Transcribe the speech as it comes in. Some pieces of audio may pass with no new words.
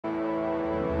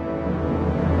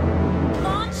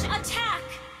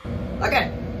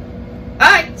Okay.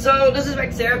 Alright, so this is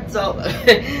Rex here. So,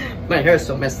 my hair is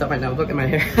so messed up right now. Look at my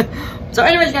hair. So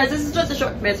anyways, guys, this is just a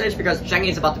short message because Chang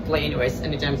is about to play anyways,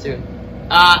 anytime soon.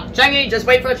 Chang, just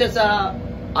wait for just, I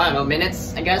don't know,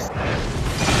 minutes, I guess.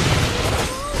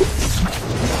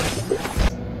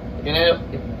 You know,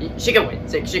 she can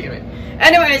wait. She can wait.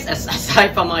 Anyways,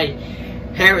 aside from my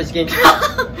hair is getting...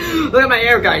 Look at my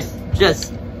hair, guys.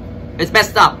 Just... it's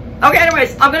messed up. Okay,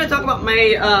 anyways, I'm gonna talk about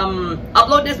my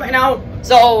upload this right now.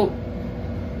 So,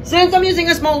 since I'm using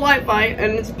a small Wi-Fi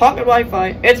and it's pocket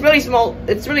Wi-Fi, it's really small.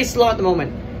 It's really slow at the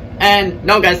moment. And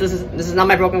no, guys, this is not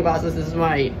my broken glasses. This is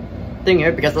my thing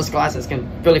here because those glasses can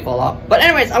really fall off. But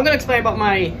anyways, I'm gonna explain about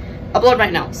my upload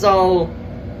right now. So,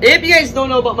 if you guys don't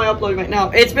know about my upload right now,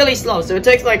 it's really slow. So it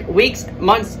takes like weeks,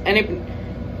 months, and even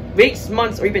weeks,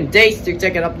 months, or even days to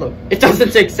check an upload. It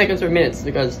doesn't take seconds or minutes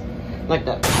because like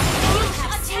that.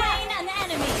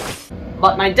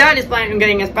 But my dad is planning on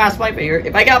getting a fast Wi-Fi here.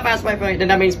 If I get a fast Wi-Fi, then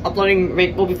that means uploading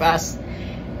rate will be fast.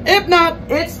 If not,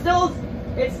 it's still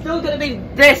gonna be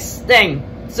this thing.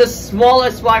 It's the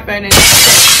smallest Wi-Fi in it.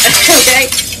 Okay,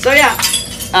 so yeah.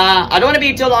 I don't want to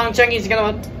be too long. Chang is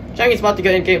about to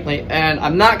get in gameplay, and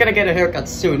I'm not gonna get a haircut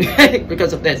soon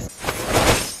because of this.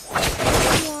 1,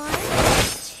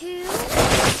 2,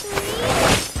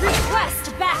 3.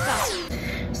 Request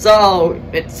backup. So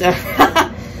it's I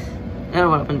don't know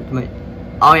what happened to my.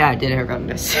 Oh yeah, I did a haircut on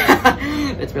this.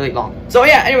 It's really long. So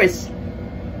yeah, anyways,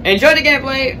 enjoy the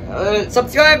gameplay.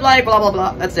 Subscribe, like, blah blah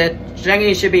blah. That's it.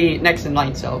 Chang should be next in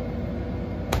line. So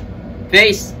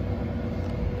peace.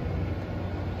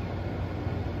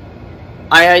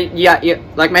 Yeah,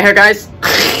 like my hair, guys?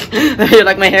 You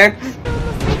like my hair?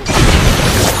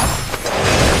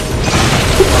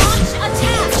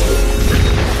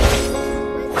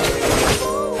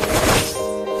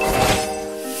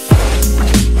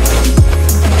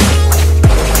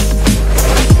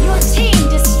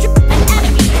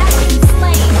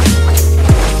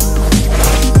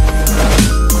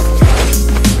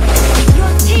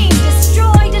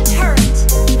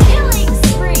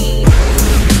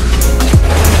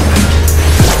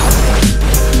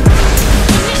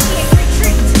 Initiate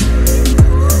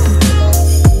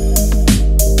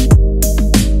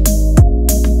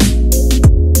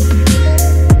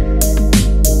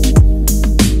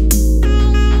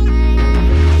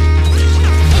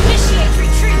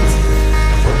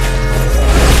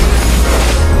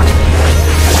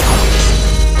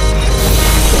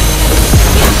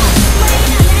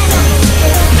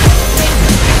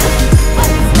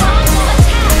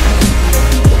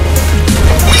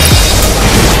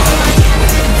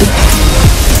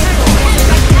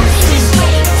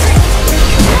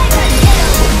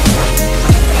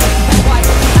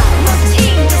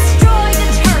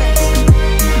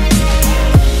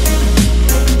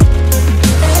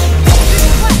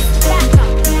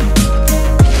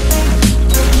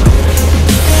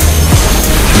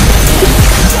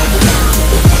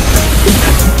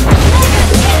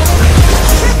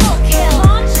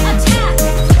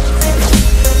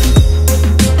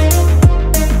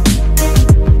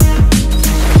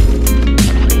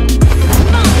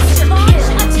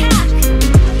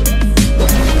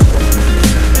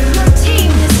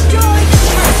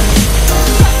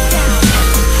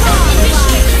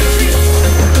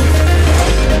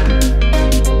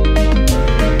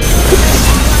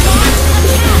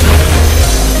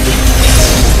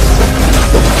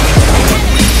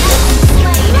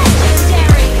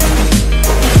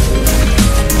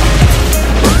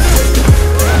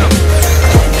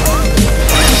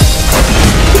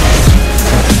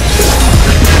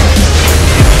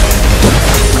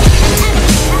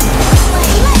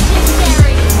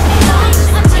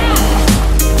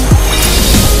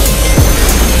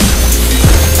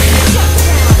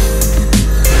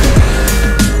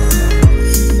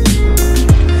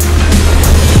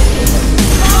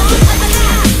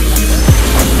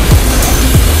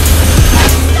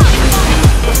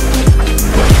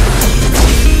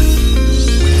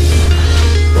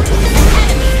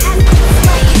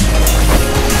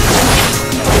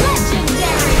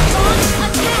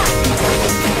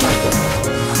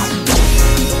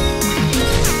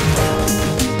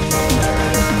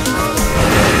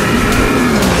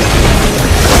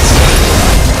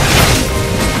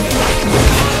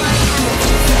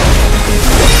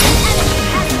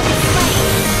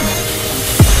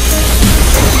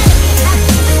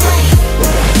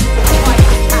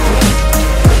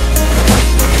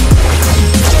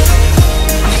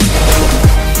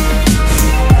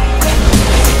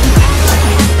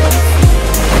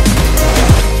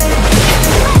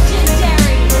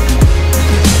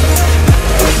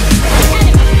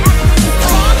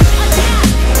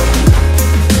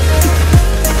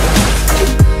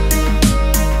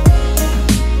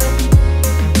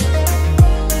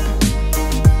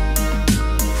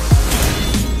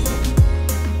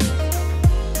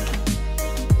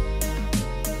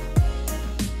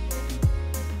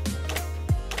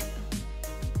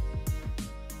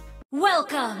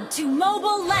Welcome to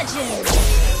Mobile Legends!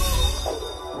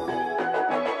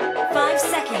 5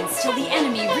 seconds till the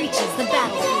enemy reaches the